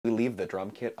leave the drum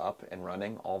kit up and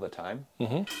running all the time,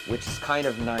 which is kind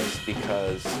of nice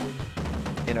because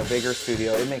in a bigger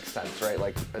studio, it makes sense, right?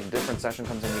 Like a different session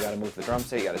comes in, you got to move the drum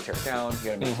set, you got to tear it down, you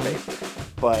got to make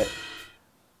space. But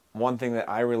one thing that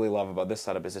I really love about this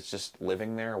setup is it's just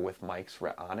living there with mics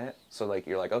on it. So like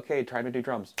you're like, okay, try to do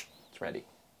drums, it's ready.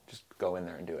 Just go in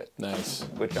there and do it. Nice.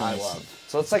 Which I love.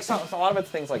 So it's like a lot of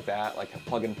it's things like that, like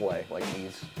plug and play, like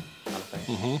these kind of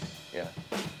things. Yeah.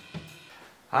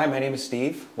 Hi, my name is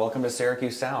Steve. Welcome to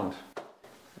Syracuse Sound.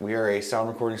 We are a sound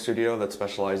recording studio that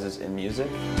specializes in music.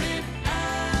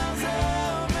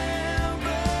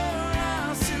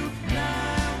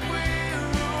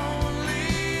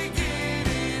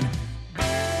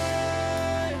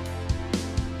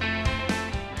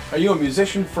 Are you a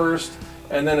musician first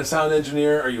and then a sound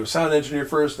engineer? Are you a sound engineer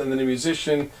first and then a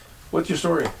musician? What's your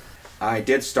story? I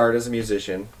did start as a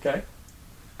musician. Okay.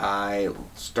 I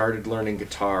started learning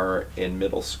guitar in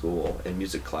middle school in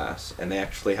music class, and they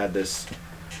actually had this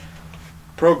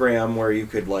program where you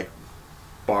could like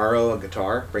borrow a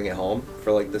guitar, bring it home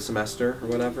for like the semester or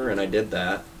whatever, and I did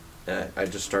that. And I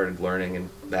just started learning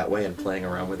in that way and playing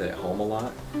around with it at home a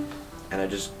lot, and I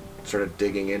just started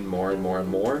digging in more and more and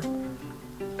more.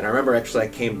 And I remember actually I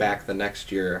came back the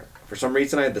next year. For some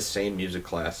reason I had the same music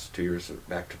class 2 years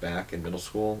back to back in middle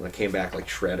school. And I came back like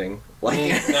shredding. Like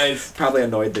nice. Probably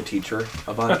annoyed the teacher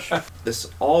a bunch.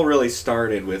 This all really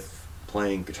started with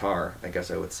playing guitar, I guess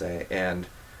I would say. And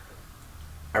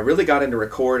I really got into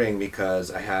recording because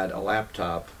I had a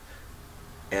laptop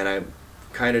and I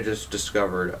kind of just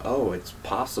discovered, oh, it's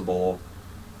possible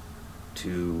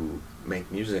to make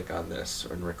music on this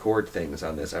and record things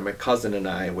on this. And my cousin and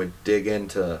I would dig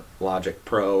into Logic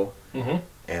Pro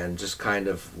and just kind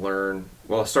of learn.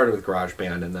 Well, I started with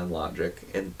GarageBand and then Logic,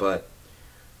 but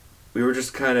we were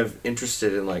just kind of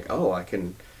interested in like, oh, I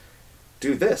can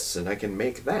do this and I can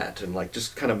make that, and like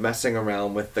just kind of messing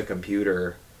around with the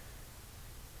computer,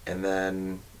 and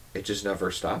then it just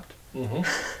never stopped.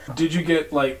 Did you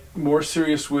get like more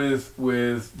serious with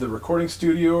the recording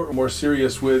studio or more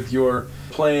serious with your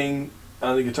playing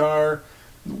on the guitar?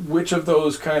 Which of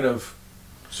those kind of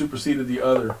superseded the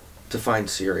other? Define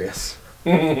serious.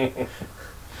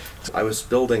 I was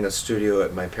building a studio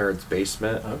at my parents'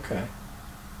 basement. Okay.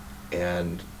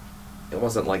 And it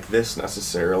wasn't like this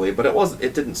necessarily, but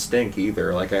it didn't stink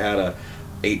either. Like I had a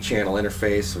 8-channel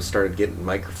interface, we started getting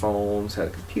microphones, had a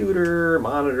computer,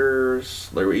 monitors.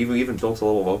 There were even built a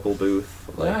little vocal booth.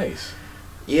 Like, nice.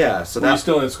 Yeah, so Were you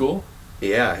still in school?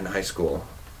 Yeah, in high school.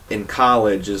 In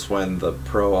college is when the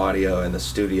pro audio and the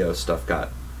studio stuff got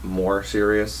more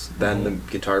serious than the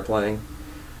guitar playing.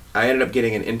 I ended up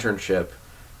getting an internship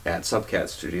at Subcat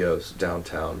Studios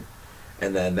downtown,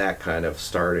 and then that kind of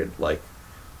started like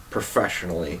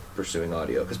professionally pursuing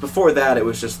audio. Because before that it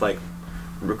was just like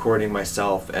recording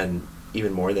myself, and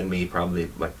even more than me, probably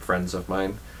like friends of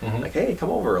mine, like, hey, come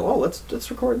over, oh, let's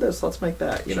record this, let's make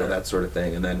that, you know, that sort of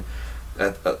thing. And then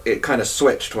it kind of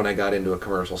switched when I got into a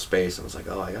commercial space. I was like,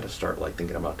 oh, I got to start like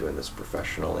thinking about doing this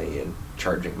professionally and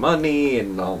charging money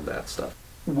and all that stuff.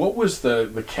 What was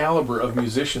the caliber of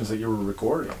musicians that you were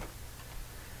recording?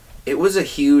 It was a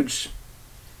huge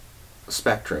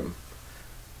spectrum.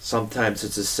 Sometimes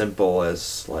it's as simple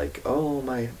as like, oh,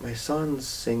 my son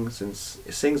sings in his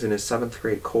 7th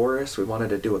grade chorus. We wanted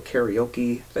to do a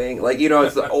karaoke thing, like, you know.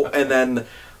 It's and then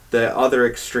the other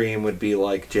extreme would be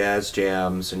like jazz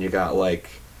jams, and you got like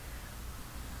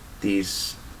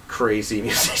these crazy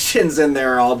musicians in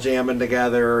there all jamming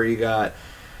together. Or you got,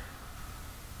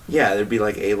 yeah, there'd be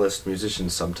like A-list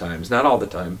musicians sometimes, not all the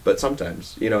time, but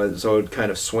sometimes, you know. So it would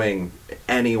kind of swing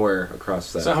anywhere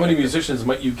across that. So how many musicians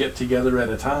might you get together at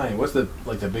a time? What's the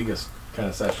biggest kind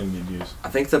of session you'd use? I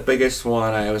think the biggest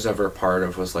one I was ever a part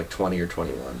of was like 20 or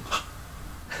 21.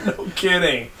 No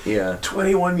kidding. Yeah.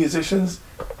 21 musicians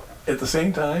at the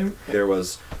same time? There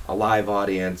was a live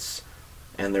audience,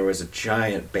 and there was a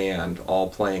giant band all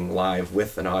playing live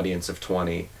with an audience of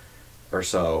 20 or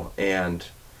so, and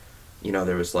you know,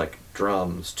 there was like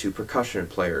drums, 2 percussion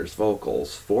players,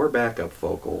 vocals, 4 backup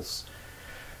vocals,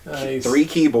 nice. 3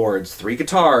 keyboards, 3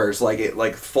 guitars,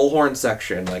 like full horn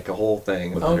section, like a whole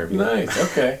thing. Oh,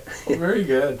 nice. Okay. Well, very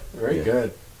good. Very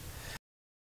good.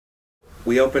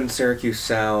 We opened Syracuse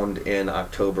Sound in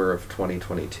October of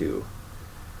 2022.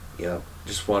 Yeah,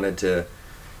 just wanted to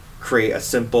create a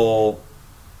simple,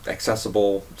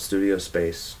 accessible studio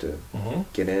space to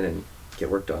get in and get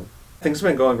work done. Things have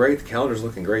been going great. The calendar's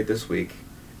looking great this week.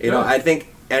 You know, I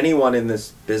think anyone in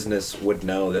this business would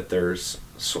know that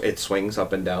it swings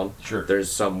up and down. Sure.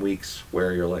 There's some weeks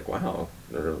where you're like, wow,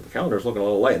 the calendar's looking a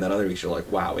little light, and then other weeks you're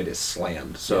like, wow, it is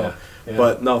slammed. So, yeah.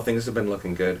 but no, things have been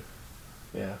looking good.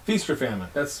 Yeah. Feast or famine.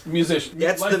 That's musician.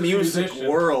 That's Life the as a music musician.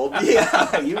 world.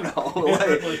 Yeah, you know. It Like,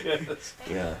 really is.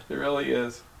 yeah. It really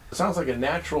is. It sounds like a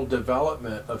natural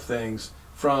development of things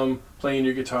from playing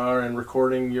your guitar and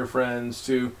recording your friends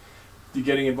to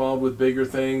getting involved with bigger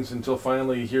things until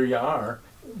finally here you are.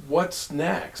 What's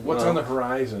next? What's on the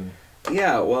horizon?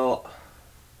 Yeah, well,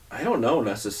 I don't know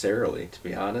necessarily, to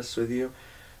be honest with you.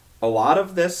 A lot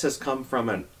of this has come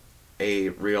from a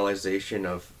realization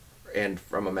of, and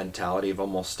from a mentality of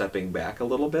almost stepping back a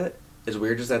little bit. As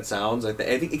weird as that sounds, I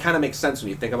think it kind of makes sense when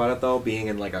you think about it, though, being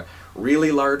in like a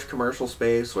really large commercial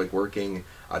space, like working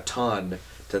a ton,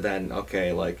 to then,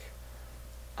 okay, like,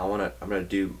 I'm gonna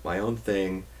do my own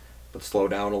thing, but slow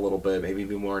down a little bit, maybe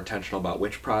be more intentional about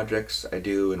which projects I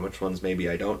do and which ones maybe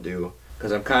I don't do.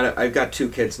 Because I've got 2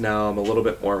 kids now, I'm a little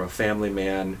bit more of a family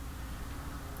man,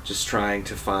 just trying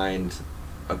to find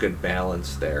a good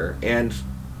balance there, and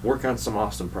work on some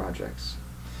awesome projects.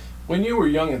 When you were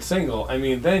young and single, I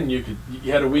mean, then you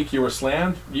had a week you were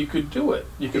slammed, you could do it.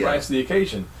 You could rise to the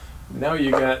occasion. Now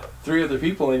you got 3 other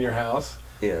people in your house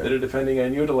that are depending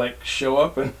on you to like show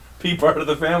up and be part of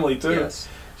the family too. Yes.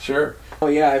 Sure. Oh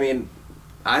yeah, I mean,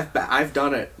 I've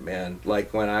done it, man.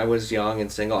 Like when I was young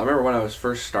and single, I remember when I was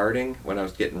first starting, when I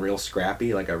was getting real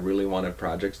scrappy, like I really wanted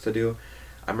projects to do.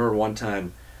 I remember one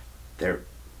time, the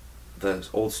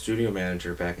old studio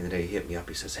manager back in the day hit me up.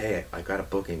 He says, "Hey, I got a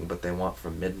booking, but they want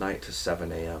from midnight to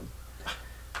 7 a.m."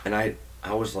 And I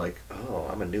was like, "Oh,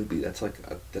 I'm a newbie. That's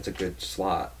a good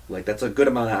slot. Like that's a good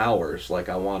amount of hours. Like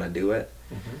I want to do it."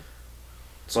 Mm-hmm.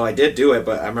 So I did do it,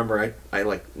 but I remember I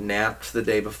like napped the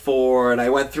day before, and I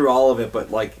went through all of it.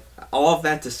 But like all of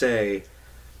that to say,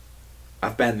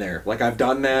 I've been there. Like I've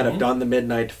done that. Mm-hmm. I've done the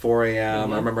midnight to 4 a.m.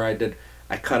 Mm-hmm. I remember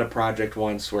I cut a project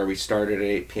once where we started at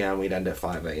 8 p.m. We'd end at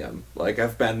 5 a.m. Like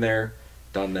I've been there,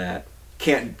 done that.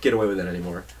 Can't get away with it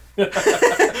anymore.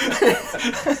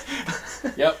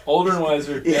 Yep, older and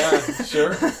wiser. Yeah,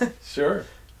 sure.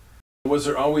 Was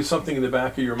there always something in the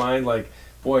back of your mind like,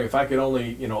 boy, if I could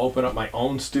only, open up my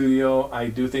own studio,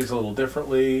 I'd do things a little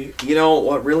differently?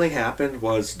 What really happened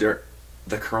was the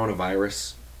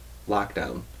coronavirus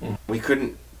lockdown. Mm. We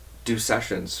couldn't do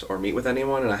sessions or meet with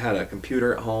anyone, and I had a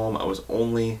computer at home. I was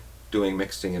only doing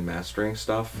mixing and mastering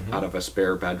stuff out of a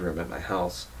spare bedroom at my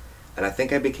house. And I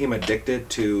think I became addicted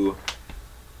to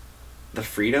the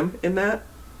freedom in that.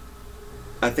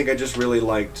 I think I just really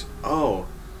liked,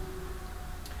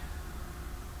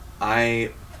 I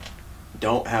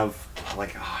don't have,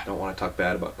 I don't want to talk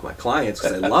bad about my clients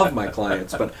because I love my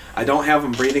clients, but I don't have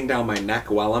them breathing down my neck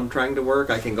while I'm trying to work.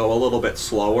 I can go a little bit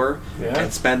slower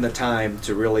and spend the time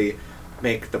to really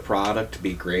make the product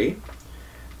be great.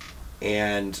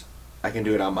 And I can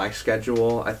do it on my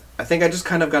schedule. I think I just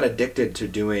kind of got addicted to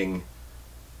doing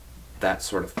that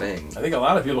sort of thing. I think a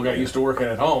lot of people got used to working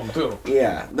at home too.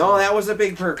 Yeah. No, that was a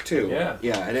big perk too. Yeah.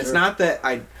 Yeah, and it's not that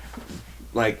I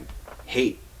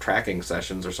hate tracking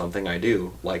sessions or something. I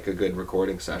do like a good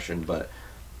recording session, but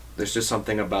there's just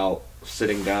something about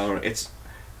sitting down.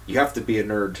 You have to be a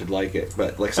nerd to like it,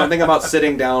 but like something about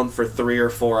sitting down for 3 or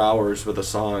 4 hours with a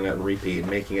song on repeat and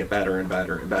making it better and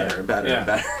better and better and better and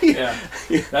better. Yeah.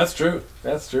 That's true.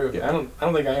 Yeah. I don't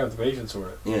think I have the patience for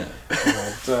it. Yeah.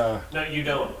 But, no, you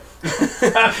don't.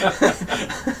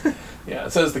 Yeah,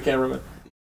 says the cameraman.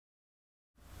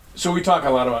 So we talk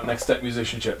a lot about next step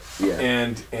musicianship,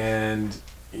 and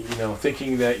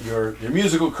thinking that your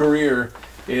musical career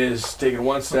is taking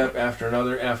one step after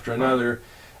another.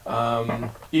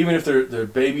 Even if they're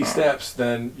baby steps,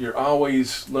 then you're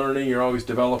always learning, you're always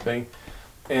developing,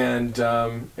 and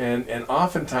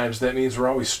oftentimes that means we're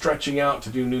always stretching out to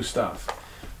do new stuff.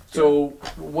 So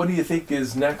what do you think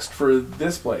is next for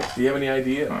this place? Do you have any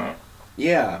idea?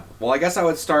 Yeah. Well, I guess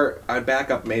I'd back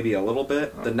up maybe a little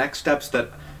bit. The next steps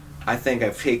that I think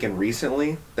I've taken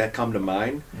recently that come to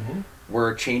mind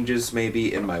were changes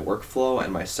maybe in my workflow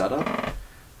and my setup.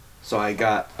 So I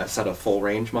got a set of full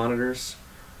range monitors,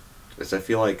 because I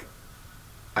feel like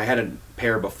I had a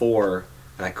pair before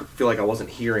and I feel like I wasn't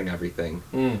hearing everything.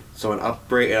 So an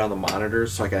upgrade on the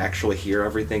monitors so I could actually hear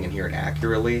everything and hear it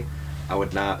accurately, I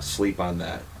would not sleep on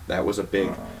that. That was a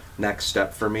big next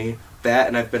step for me. That,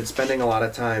 and I've been spending a lot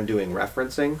of time doing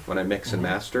referencing when I mix and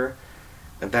master,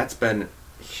 and that's been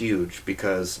huge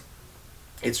because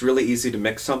it's really easy to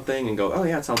mix something and go, oh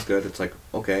yeah, it sounds good. It's like,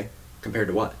 okay, compared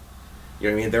to what? You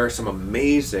know what I mean? There are some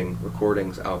amazing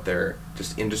recordings out there,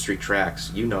 just industry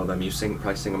tracks. You know them.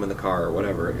 Probably sing them in the car or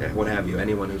whatever, what have you.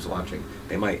 Anyone who's watching,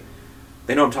 they know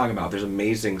what I'm talking about. There's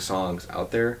amazing songs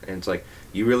out there, and it's like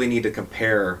you really need to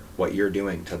compare what you're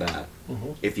doing to that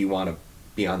if you want to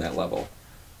be on that level.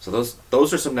 So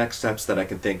those are some next steps that I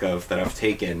can think of that I've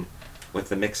taken with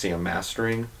the mixing and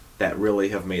mastering that really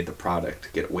have made the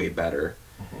product get way better.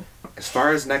 As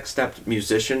far as next step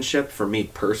musicianship, for me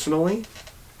personally,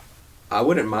 I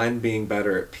wouldn't mind being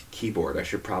better at keyboard. I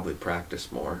should probably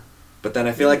practice more. But then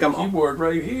I feel like I'm... Keyboard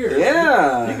right here.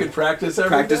 Yeah! You can practice every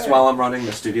Practice day. while I'm running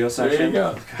the studio session.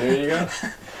 There you go. There you go.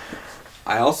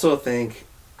 I also think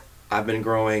I've been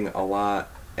growing a lot,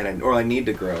 or I need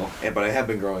to grow, but I have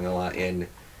been growing a lot in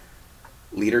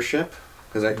leadership.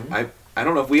 Because I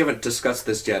don't know if we haven't discussed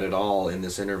this yet at all in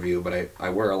this interview, but I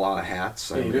wear a lot of hats.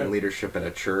 I'm in leadership at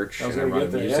a church, and I run a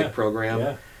music program.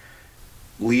 Yeah.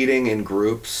 Leading in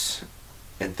groups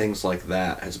and things like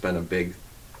that has been a big,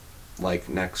 like,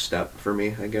 next step for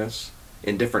me, I guess.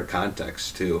 In different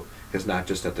contexts, too. Because not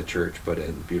just at the church, but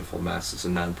in Beautiful Mess. It's a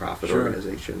non-profit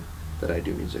organization that I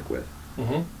do music with.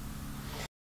 Mm-hmm.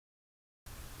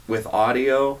 With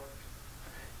audio,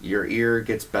 your ear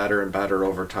gets better and better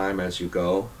over time as you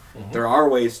go. Mm-hmm. There are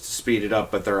ways to speed it up,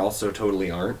 but there also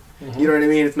totally aren't. Mm-hmm. You know what I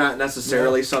mean? It's not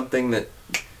necessarily something that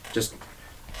just...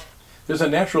 There's a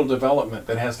natural development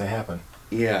that has to happen.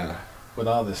 Yeah. With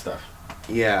all this stuff.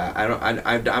 Yeah,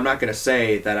 I'm not going to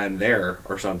say that I'm there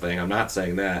or something. I'm not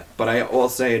saying that. But I will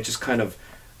say it's just kind of,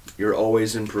 you're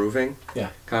always improving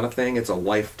kind of thing. It's a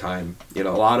lifetime. You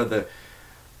know, a lot of the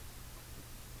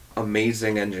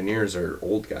amazing engineers are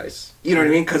old guys. You know what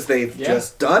I mean? Because they've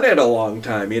just done it a long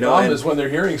time, you know? Problem is when their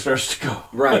hearing starts to go.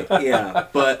 Right, yeah.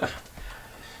 But...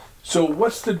 So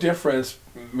what's the difference,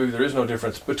 maybe there is no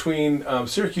difference, between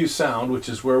Syracuse Sound, which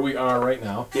is where we are right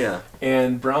now,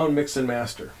 and Brown Mix and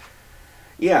Master?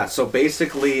 Yeah, so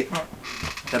basically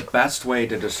the best way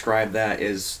to describe that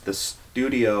is the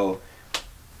studio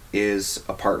is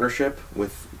a partnership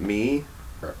with me,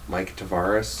 Mike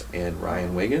Tavares, and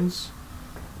Ryan Wiggins.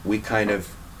 We kind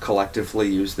of collectively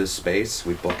use this space.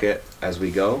 We book it as we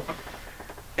go.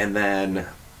 And then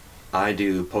I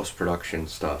do post-production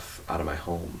stuff out of my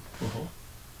home. Mm-hmm.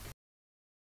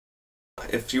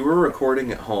 If you were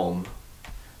recording at home,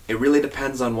 it really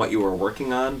depends on what you were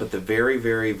working on, but the very,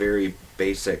 very, very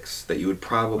basics that you would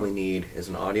probably need is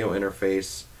an audio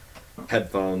interface,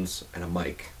 headphones, and a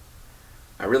mic.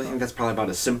 I really think that's probably about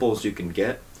as simple as you can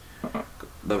get.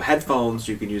 The headphones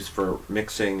you can use for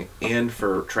mixing and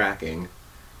for tracking.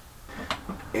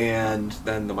 And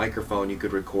then the microphone you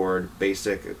could record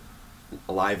basic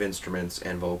live instruments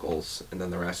and vocals, and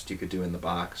then the rest you could do in the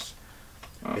box.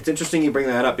 It's interesting you bring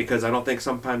that up because I don't think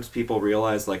sometimes people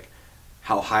realize like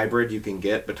how hybrid you can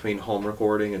get between home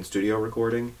recording and studio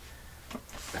recording.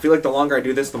 I feel like the longer I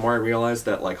do this, the more I realize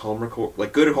that like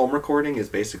good home recording is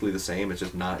basically the same. It's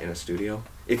just not in a studio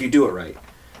if you do it right.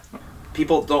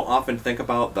 People don't often think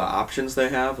about the options they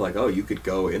have. Like, oh, you could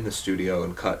go in the studio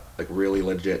and cut like really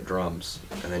legit drums,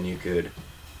 and then you could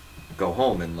go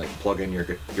home and like plug in your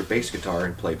bass guitar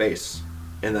and play bass,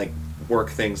 and like work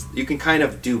things. You can kind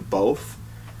of do both.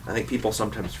 I think people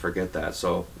sometimes forget that.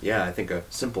 So yeah, I think a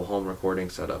simple home recording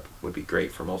setup would be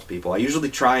great for most people. I usually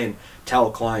try and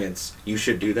tell clients you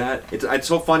should do that. It's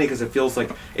so funny because it feels like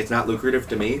it's not lucrative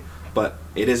to me, but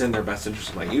it is in their best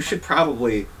interest. I'm like, you should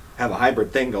probably have a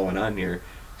hybrid thing going on here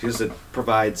because it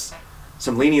provides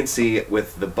some leniency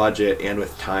with the budget and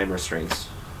with time restraints.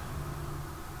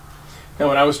 Now,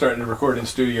 when I was starting to record in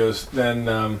studios, then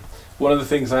one of the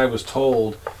things I was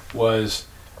told was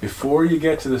before you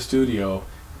get to the studio,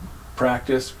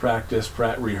 practice,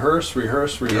 rehearse,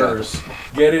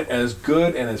 get it as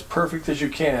good and as perfect as you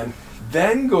can,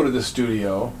 then go to the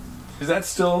studio. Is that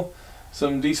still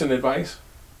some decent advice?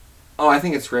 Oh, I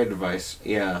think it's great advice,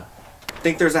 yeah. I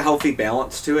think there's a healthy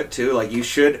balance to it too. You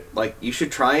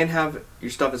should try and have your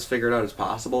stuff as figured out as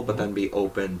possible, but then be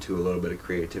open to a little bit of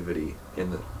creativity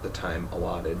in the time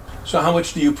allotted. So how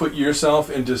much do you put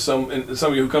yourself into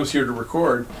somebody who comes here to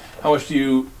record? How much do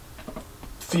you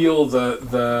feel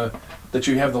that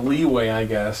you have the leeway, I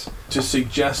guess, to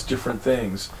suggest different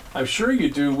things? I'm sure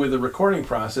you do with the recording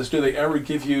process. Do they ever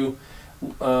give you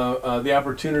the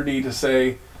opportunity to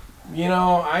say, you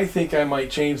know, I think I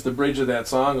might change the bridge of that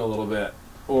song a little bit,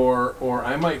 or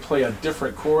I might play a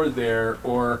different chord there,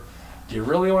 or do you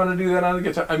really want to do that on the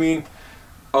guitar? I mean,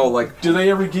 do they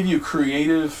ever give you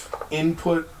creative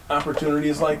input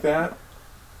opportunities like that?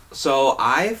 So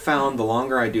I found the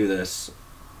longer I do this,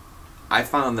 I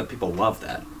found that people love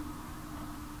that.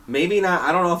 Maybe not,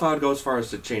 I don't know if I would go as far as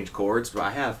to change chords, but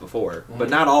I have before, but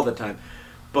not all the time.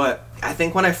 But I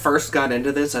think when I first got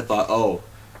into this, I thought,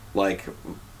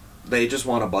 they just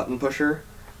want a button pusher.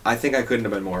 I think I couldn't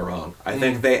have been more wrong. I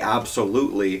think they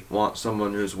absolutely want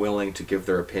someone who's willing to give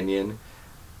their opinion,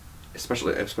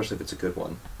 especially if it's a good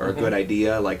one or a good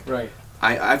idea. Right.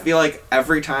 I feel like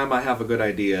every time I have a good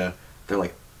idea, they're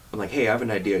like, I'm like, hey, I have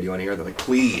an idea. Do you want to hear it? They're like,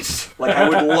 please. Like, I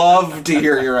would love to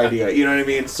hear your idea. You know what I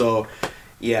mean? So,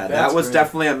 yeah, that was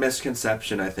definitely a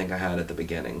misconception I think I had at the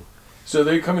beginning. So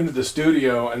they come into the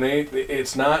studio, and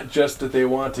it's not just that they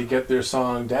want to get their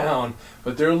song down,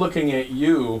 but they're looking at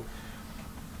you.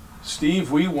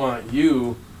 Steve, we want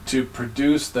you to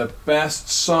produce the best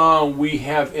song we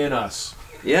have in us.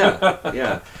 Yeah,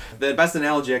 yeah. The best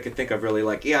analogy I could think of, really,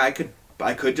 like, yeah, I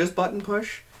could just button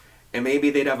push, and maybe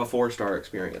they'd have a 4-star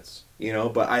experience, you know.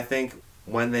 But I think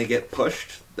when they get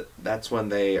pushed, that's when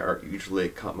they are usually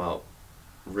come out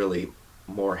really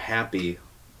more happy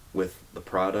with the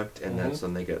product, and that's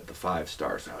when they get the 5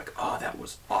 stars. They're like, oh, that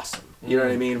was awesome. You know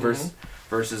what I mean?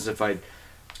 Versus if I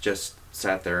just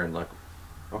sat there and like,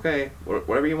 okay,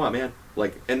 whatever you want, man.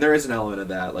 Like, and there is an element of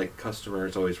that. Like, customer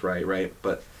is always right?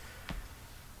 But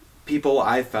people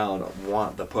I found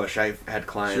want the push. I've had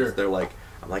clients, they're like,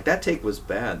 I'm like, that take was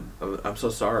bad. I'm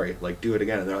so sorry. Like, do it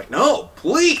again. And they're like, no,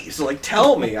 please. Like,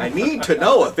 tell me. I need to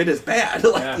know if it is bad.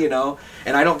 Like, you know.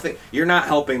 And I don't think you're not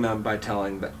helping them by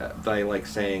by like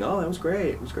saying, oh, that was great.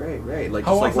 It was great. Like,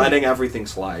 just like letting everything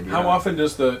slide. How often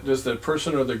does the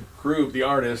person or the group, the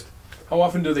artist, how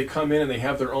often do they come in and they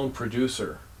have their own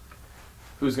producer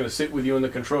who's going to sit with you in the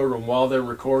control room while they're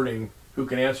recording, who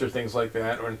can answer things like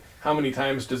that? Or how many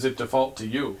times does it default to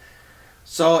you?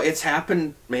 So it's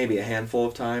happened maybe a handful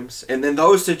of times, and in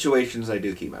those situations I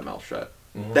do keep my mouth shut.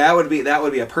 That would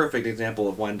be a perfect example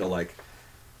of when to like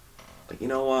you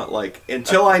know what, like,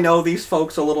 until I know these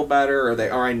folks a little better,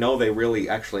 or I know they really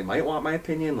actually might want my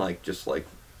opinion, like just let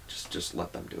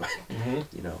them do it.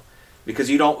 You know, because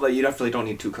you definitely don't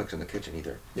need 2 cooks in the kitchen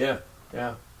either.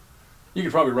 Yeah. You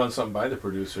could probably run something by the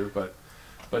producer, but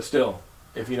still,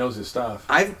 if he knows his stuff.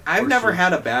 I've never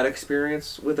had a bad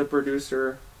experience with a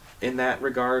producer in that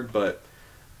regard, but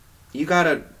you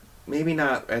gotta, maybe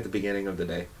not at the beginning of the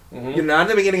day. You're not at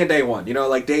the beginning of day 1. You know,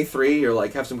 like day 3, you're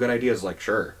like, have some good ideas, like,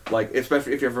 sure. Like,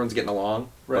 especially if everyone's getting along.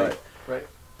 Right.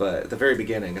 But at the very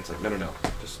beginning, it's like, no.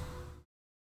 Just,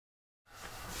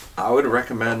 I would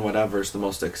recommend whatever's the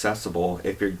most accessible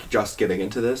if you're just getting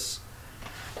into this.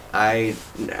 I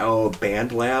know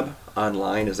BandLab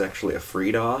online is actually a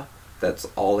free DAW that's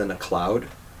all in a cloud.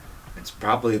 It's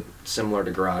probably similar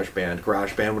to GarageBand.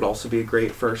 GarageBand would also be a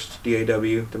great first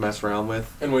DAW to mess around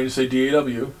with. And when you say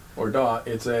DAW or DAW,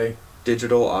 it's a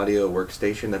digital audio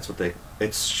workstation. That's what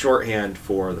it's shorthand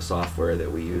for the software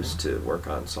that we use to work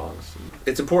on songs.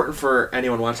 It's important for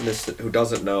anyone watching this who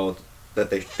doesn't know that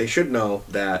they should know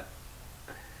that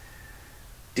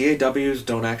DAWs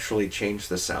don't actually change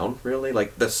the sound, really.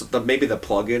 Like, maybe the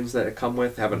plugins that it come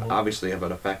with obviously have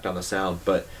an effect on the sound,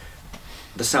 but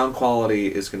the sound quality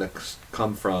is going to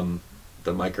come from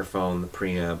the microphone, the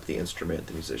preamp, the instrument,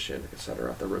 the musician,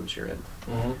 etc., the rooms you're in.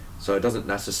 So it doesn't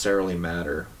necessarily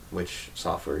matter which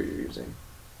software you're using.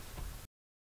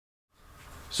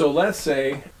 So let's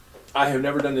say I have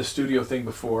never done this studio thing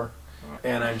before,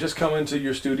 and I'm just coming to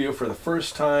your studio for the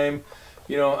first time.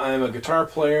 You know, I'm a guitar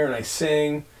player and I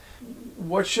sing.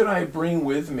 What should I bring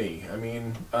with me? I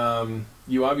mean,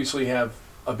 you obviously have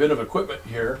a bit of equipment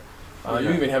here.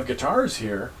 You even have guitars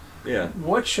here. Yeah.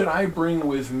 What should I bring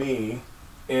with me,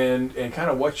 and kind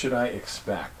of what should I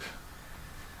expect?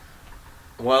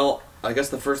 Well, I guess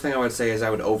the first thing I would say is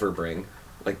I would overbring.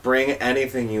 Like, bring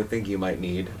anything you think you might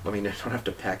need. I mean, you don't have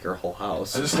to pack your whole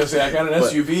house. I was just going to say, I got an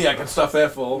SUV, I can stuff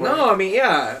that full. Right? No, I mean,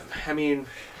 yeah. I mean,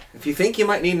 if you think you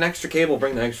might need an extra cable,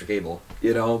 bring the extra cable.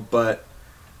 You know, but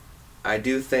I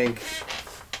do think,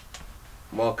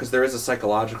 well, because there is a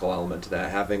psychological element to that.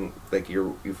 Having, like,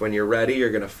 when you're ready, you're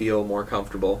going to feel more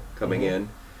comfortable coming in.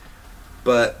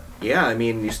 But, yeah, I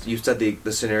mean, you said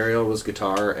the scenario was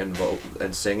guitar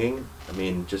and singing. I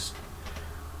mean, just,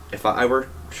 if I were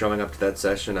showing up to that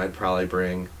session, I'd probably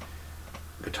bring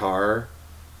guitar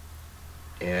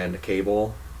and a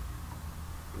cable,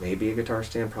 maybe a guitar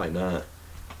stand, probably not.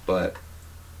 But,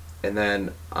 and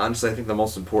then, honestly, I think the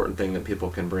most important thing that people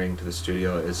can bring to the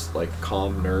studio is, like,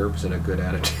 calm nerves and a good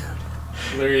attitude.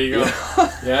 There you go.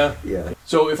 Yeah. Yeah.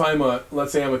 So if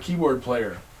let's say I'm a keyboard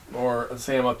player, or let's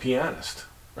say I'm a pianist,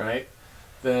 right?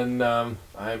 Then I'm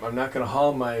not going to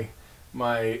haul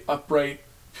my upright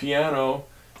piano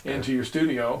into your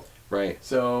studio. Right.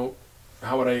 So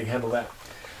how would I handle that?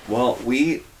 Well,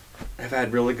 we have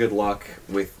had really good luck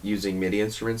with using MIDI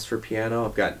instruments for piano.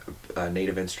 I've got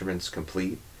Native Instruments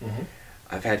Complete.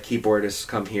 I've had keyboardists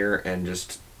come here and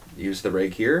just use the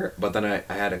rig here, but then I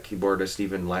had a keyboardist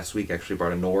even last week actually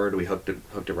brought a Nord. We hooked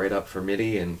it right up for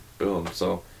MIDI, and boom.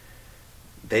 So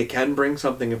they can bring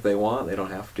something if they want. They don't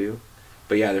have to.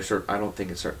 But yeah, I don't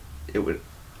think it would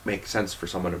make sense for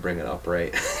someone to bring it up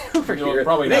right over No, here.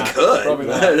 probably They not. could. Probably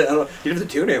not. You have to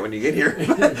tune it when you get here.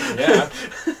 Yeah.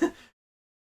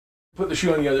 Put the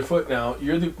shoe on the other foot now.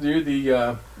 You're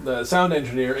the sound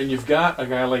engineer, and you've got a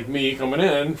guy like me coming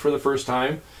in for the first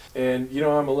time. And you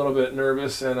know, I'm a little bit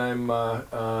nervous, and I'm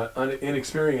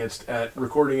inexperienced at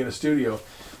recording in a studio.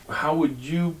 How would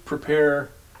you prepare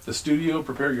the studio,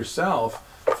 prepare yourself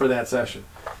for that session?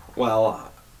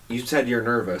 Well, you said you're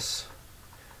nervous.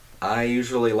 I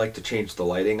usually like to change the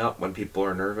lighting up when people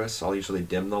are nervous. I'll usually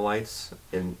dim the lights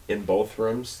in both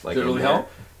rooms. Like, does it really help?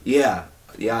 Yeah.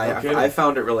 Yeah, Okay. I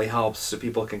found it really helps so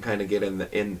people can kind of get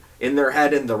in their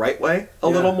head in the right way a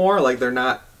little more. Like, they're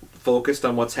not focused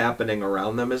on what's happening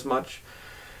around them as much.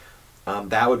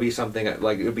 That would be something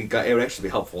like it would actually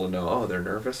be helpful to know. Oh, they're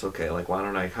nervous. Okay, like why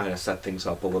don't I kind of set things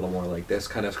up a little more like this,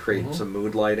 kind of create some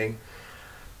mood lighting.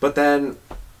 But then,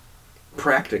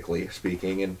 practically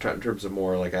speaking, in terms of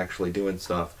more like actually doing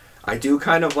stuff, I do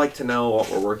kind of like to know what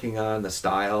we're working on, the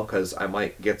style, because I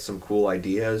might get some cool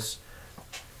ideas.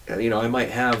 You know, I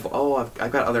might have,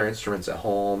 I've got other instruments at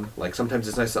home. Like, sometimes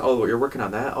it's nice to, you're working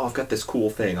on that? Oh, I've got this cool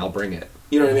thing. I'll bring it.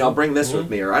 You know what I mean? I'll bring this with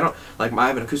me. Or I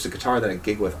have an acoustic guitar that I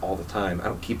gig with all the time. I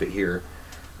don't keep it here.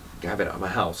 I have it at my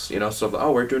house, you know?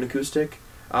 So, we're doing acoustic.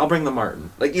 I'll bring the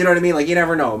Martin. Like, you know what I mean? Like, you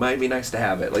never know. It might be nice to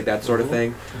have it. Like, that sort of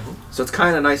thing. So it's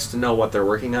kind of nice to know what they're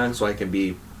working on so I can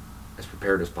be as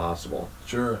prepared as possible.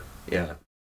 Sure. Yeah.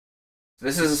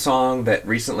 This is a song that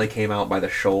recently came out by the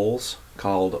Shoals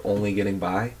called Only Getting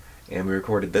By, and we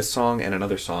recorded this song and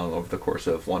another song over the course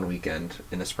of one weekend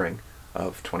in the spring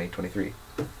of 2023.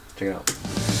 Check it out.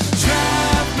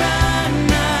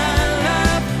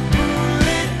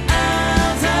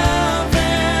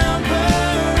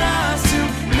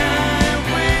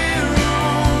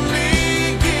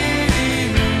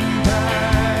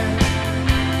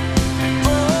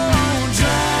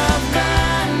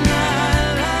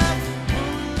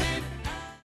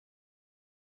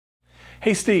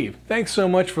 Hey Steve, thanks so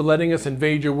much for letting us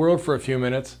invade your world for a few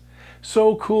minutes.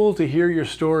 So cool to hear your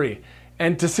story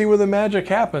and to see where the magic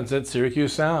happens at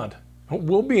Syracuse Sound.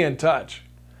 We'll be in touch.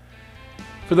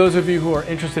 For those of you who are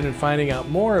interested in finding out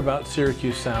more about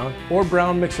Syracuse Sound or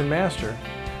Brown Mix and Master,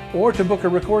 or to book a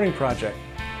recording project,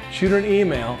 shoot an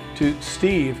email to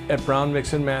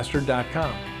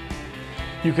steve@brownmixandmaster.com.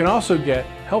 You can also get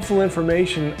helpful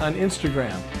information on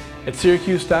Instagram at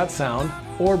syracuse.sound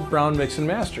or Brown Mix and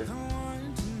Master.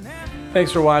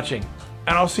 Thanks for watching,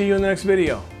 and I'll see you in the next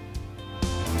video.